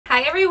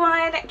Hi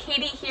everyone,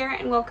 Katie here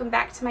and welcome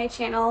back to my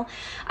channel.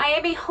 I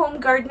am a home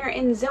gardener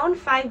in Zone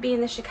 5B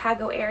in the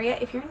Chicago area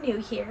if you're new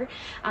here,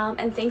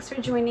 and thanks for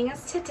joining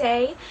us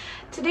today.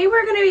 Today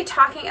we're going to be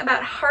talking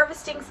about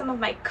harvesting some of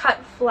my cut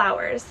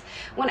flowers.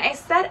 When I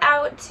set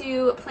out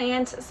to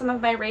plant some of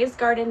my raised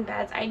garden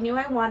beds, I knew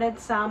I wanted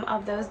some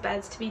of those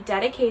beds to be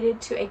dedicated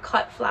to a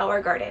cut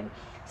flower garden.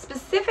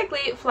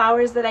 Specifically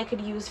flowers that I could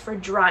use for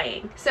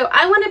drying. So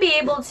I want to be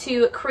able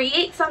to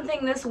create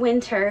something this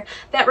winter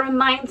that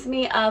reminds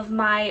me of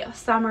my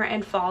summer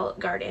and fall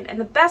garden. And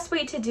the best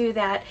way to do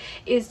that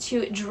is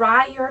to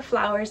dry your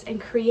flowers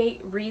and create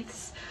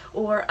wreaths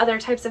or other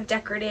types of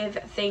decorative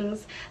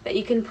things that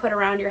you can put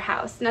around your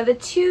house. Now the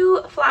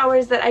two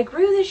flowers that I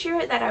grew this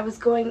year that I was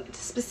going to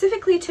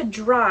specifically to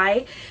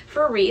dry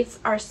for wreaths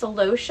are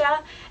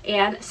Celosia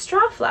and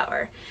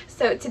Strawflower.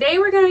 So today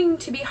we're going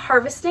to be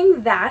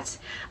harvesting that.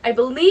 I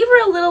believe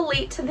we're a little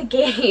late to the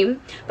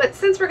game, but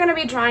since we're going to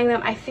be drying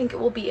them, I think it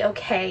will be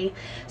okay.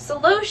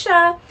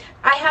 Celosia,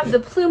 I have the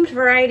plumed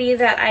variety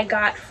that I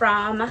got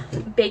from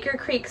Baker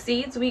Creek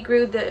Seeds. We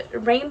grew the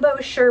Rainbow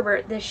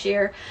Sherbet this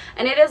year,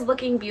 and it is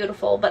looking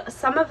beautiful, but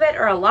some of it,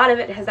 or a lot of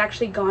it, has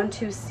actually gone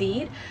to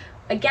seed.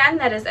 Again,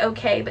 that is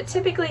okay, but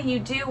typically you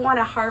do want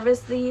to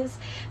harvest these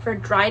for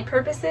dried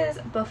purposes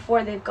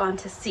before they've gone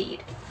to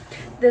seed.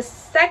 The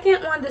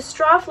second one, the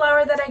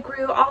Strawflower that I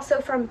grew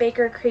also from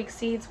Baker Creek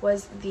Seeds,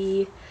 was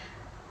the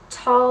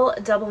tall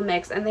double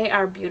mix, and they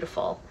are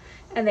beautiful,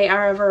 and they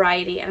are a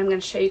variety, and I'm going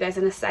to show you guys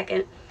in a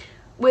second.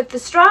 With the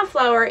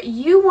Strawflower,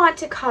 you want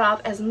to cut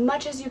off as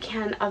much as you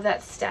can of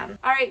that stem.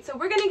 Alright, so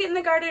we're going to get in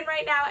the garden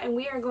right now, and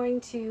we are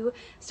going to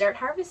start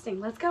harvesting.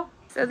 Let's go.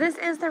 So this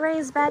is the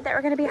raised bed that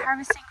we're going to be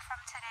harvesting from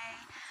today.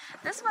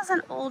 This was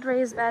an old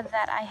raised bed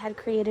that I had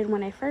created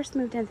when I first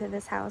moved into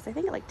this house, I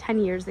think like 10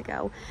 years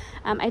ago.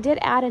 I did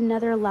add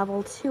another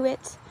level to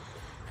it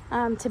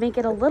to make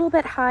it a little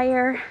bit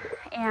higher,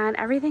 and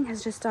everything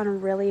has just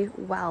done really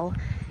well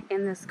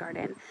in this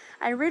garden.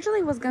 I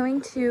originally was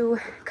going to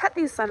cut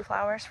these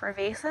sunflowers for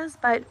vases,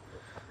 but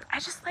I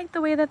just like the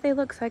way that they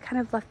look, so I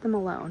kind of left them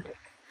alone.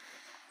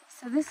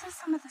 So this is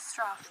some of the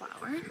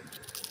Strawflower.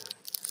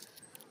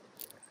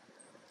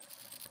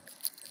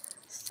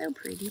 So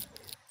pretty.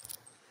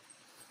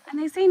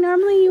 And they say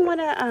normally you want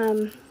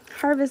to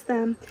harvest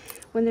them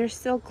when they're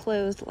still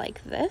closed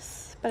like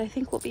this, but I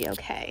think we'll be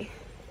okay.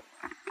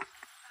 And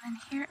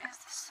then here is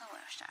the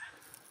Celosia.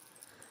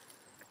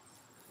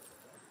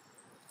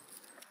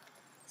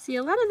 See,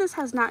 a lot of this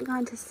has not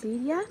gone to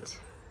seed yet.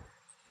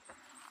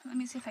 Let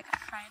me see if I can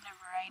find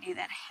a variety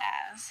that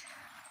has.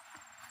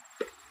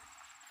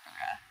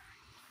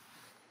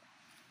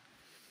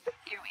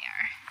 Here we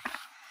are.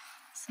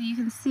 So you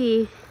can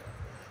see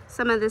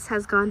some of this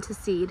has gone to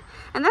seed.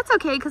 And that's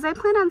okay, because I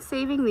plan on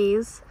saving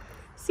these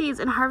seeds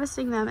and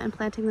harvesting them and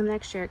planting them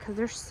next year because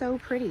they're so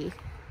pretty.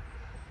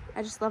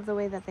 I just love the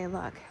way that they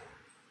look.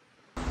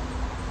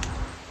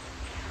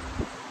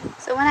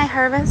 So when I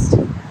harvest,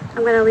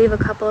 I'm going to leave a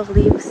couple of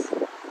leaves,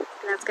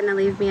 and that's going to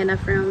leave me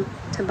enough room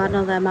to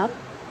bundle them up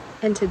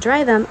and to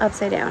dry them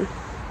upside down.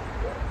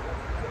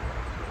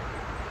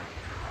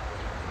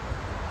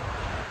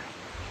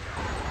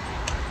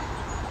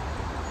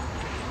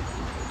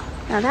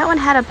 Now that one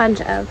had a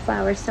bunch of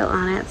flowers still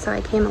on it, so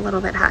I came a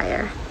little bit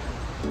higher.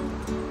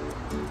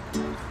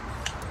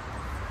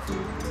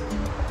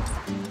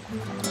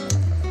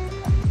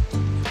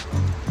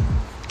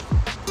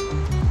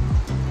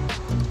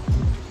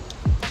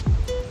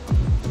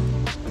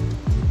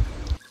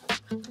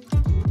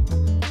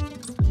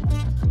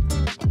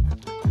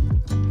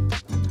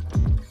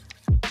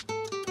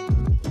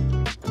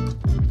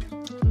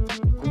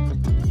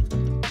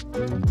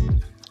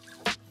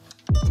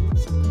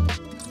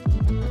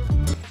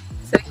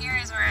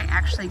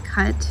 Actually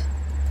cut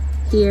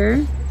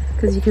here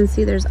because you can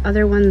see there's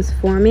other ones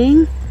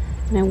forming,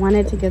 and I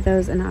wanted to give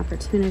those an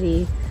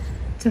opportunity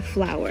to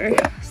flower.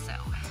 So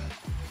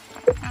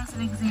as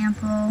an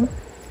example,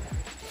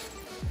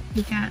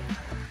 we got,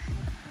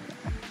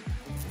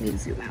 let me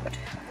zoom out.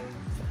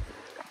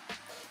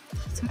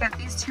 So we got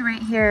these two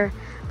right here.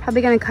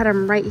 Probably gonna cut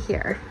them right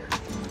here.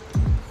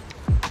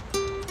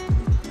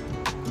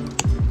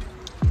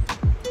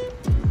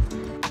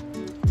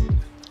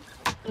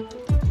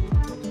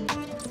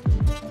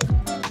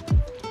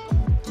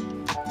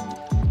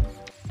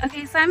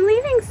 Okay, so I'm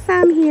leaving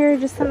some here,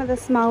 just some of the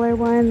smaller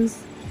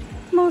ones,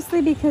 mostly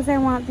because I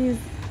want these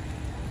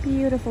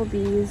beautiful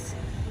bees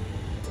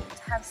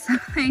to have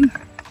something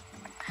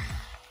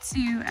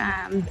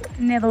to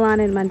nibble on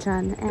and munch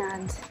on.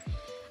 And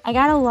I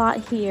got a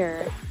lot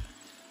here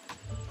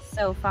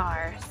so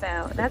far,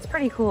 so that's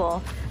pretty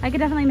cool. I could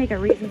definitely make a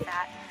wreath with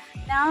that.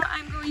 Now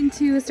I'm going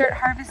to start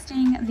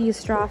harvesting the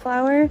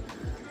Strawflower.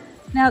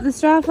 Now the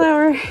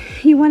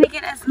Strawflower, you want to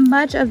get as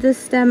much of this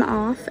stem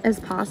off as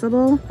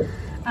possible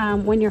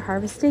when you're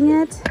harvesting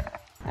it.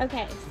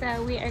 Okay,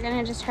 so we are going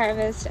to just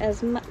harvest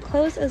as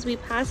close as we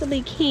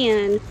possibly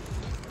can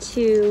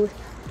to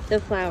the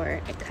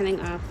flower, cutting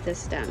off the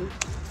stem.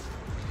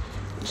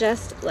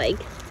 Just like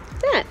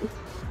that.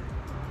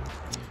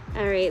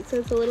 Alright, so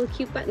it's a little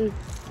cute button.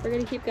 we're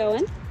gonna keep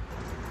going.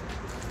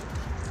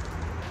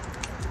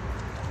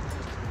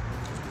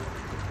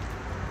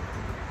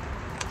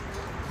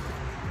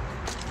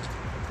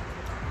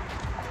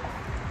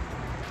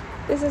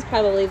 This is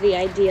probably the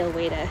ideal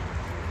way to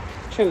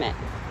trim it,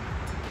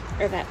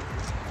 or that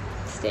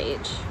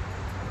stage.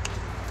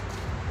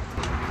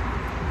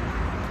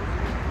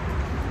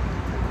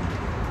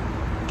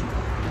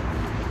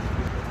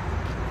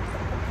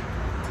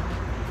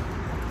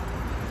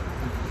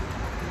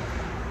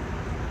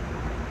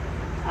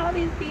 All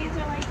these bees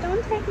are like,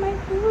 don't take my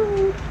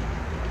food.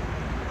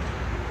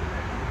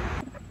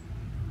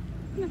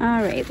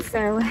 Alright,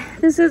 so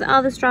this is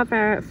all the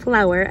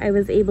Strawflower I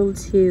was able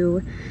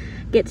to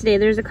get today.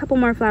 There's a couple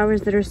more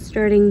flowers that are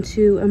starting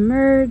to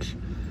emerge,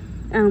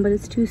 but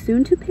it's too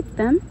soon to pick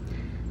them.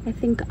 I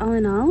think all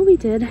in all, we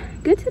did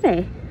good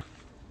today.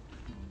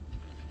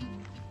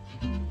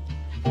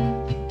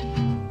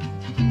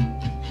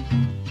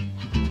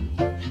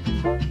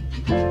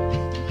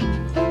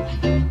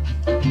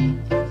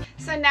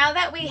 Now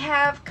that we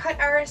have cut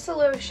our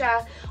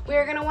celosia,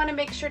 we're going to want to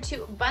make sure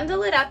to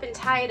bundle it up and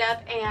tie it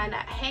up and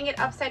hang it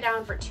upside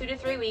down for 2 to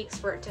 3 weeks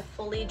for it to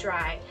fully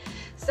dry.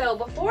 So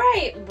before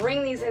I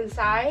bring these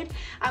inside,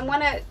 I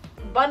want to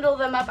bundle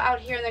them up out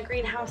here in the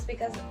greenhouse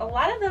because a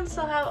lot of them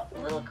still have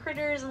little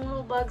critters and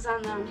little bugs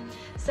on them.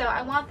 So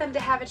I want them to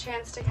have a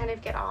chance to kind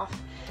of get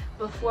off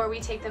before we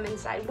take them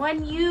inside.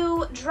 When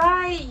you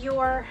dry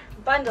your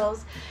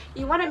bundles,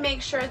 you want to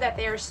make sure that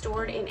they are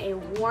stored in a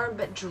warm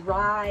but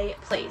dry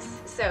place.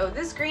 So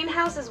this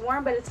greenhouse is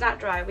warm, but it's not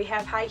dry. We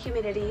have high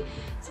humidity.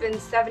 It's been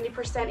 70%,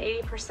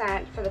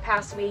 80% for the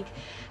past week.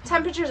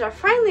 Temperatures are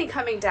finally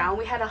coming down.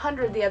 We had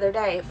 100 the other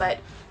day, but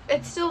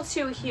it's still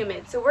too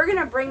humid. So we're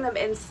gonna bring them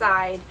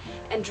inside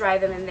and dry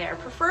them in there.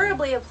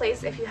 Preferably a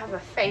place, if you have a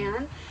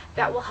fan,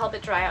 that will help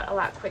it dry out a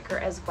lot quicker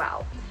as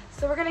well.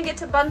 So we're gonna get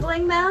to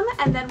bundling them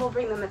and then we'll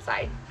bring them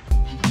inside.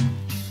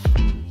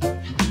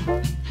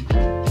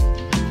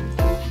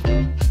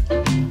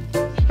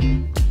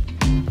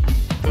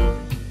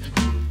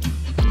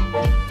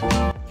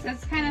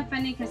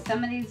 Because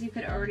some of these you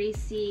could already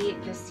see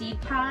the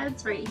seed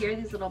pods right here,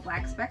 these little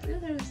black specks, oh,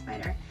 there's a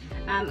spider,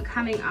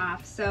 coming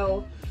off.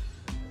 So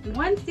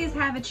once these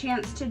have a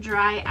chance to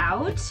dry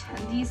out,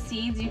 these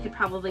seeds you could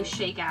probably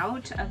shake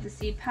out of the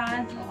seed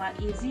pods a lot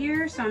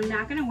easier. So I'm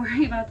not going to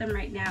worry about them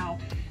right now,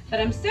 but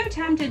I'm so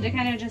tempted to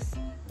kind of just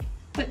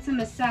put some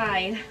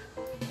aside.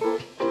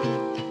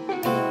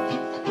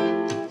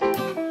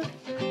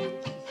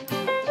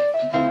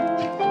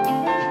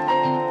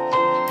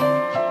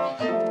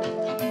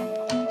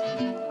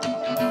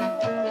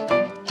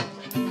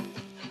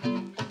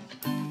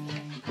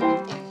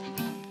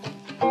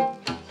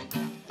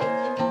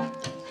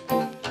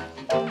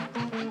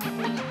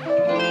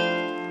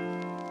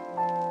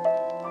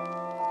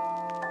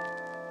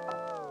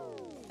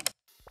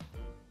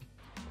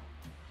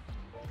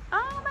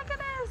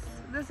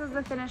 This is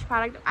the finished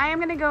product. I am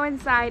going to go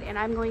inside and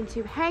I'm going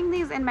to hang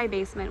these in my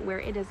basement where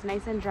it is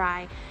nice and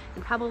dry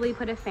and probably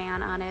put a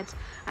fan on it.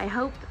 I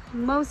hope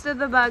most of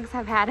the bugs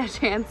have had a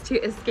chance to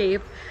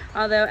escape,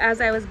 although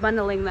as I was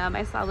bundling them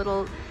I saw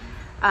little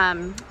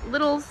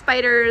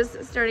spiders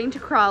starting to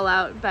crawl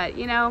out, but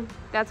you know,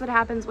 that's what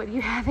happens when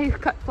you have a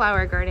cut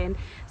flower garden.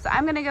 So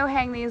I'm gonna go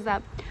hang these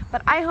up,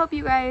 but I hope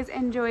you guys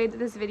enjoyed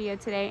this video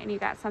today and you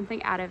got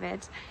something out of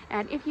it.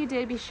 And if you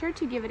did, be sure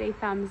to give it a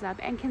thumbs up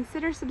and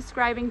consider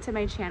subscribing to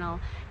my channel.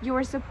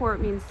 Your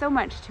support means so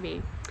much to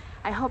me.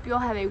 I hope you'll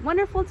have a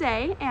wonderful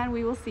day and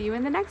we will see you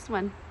in the next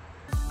one.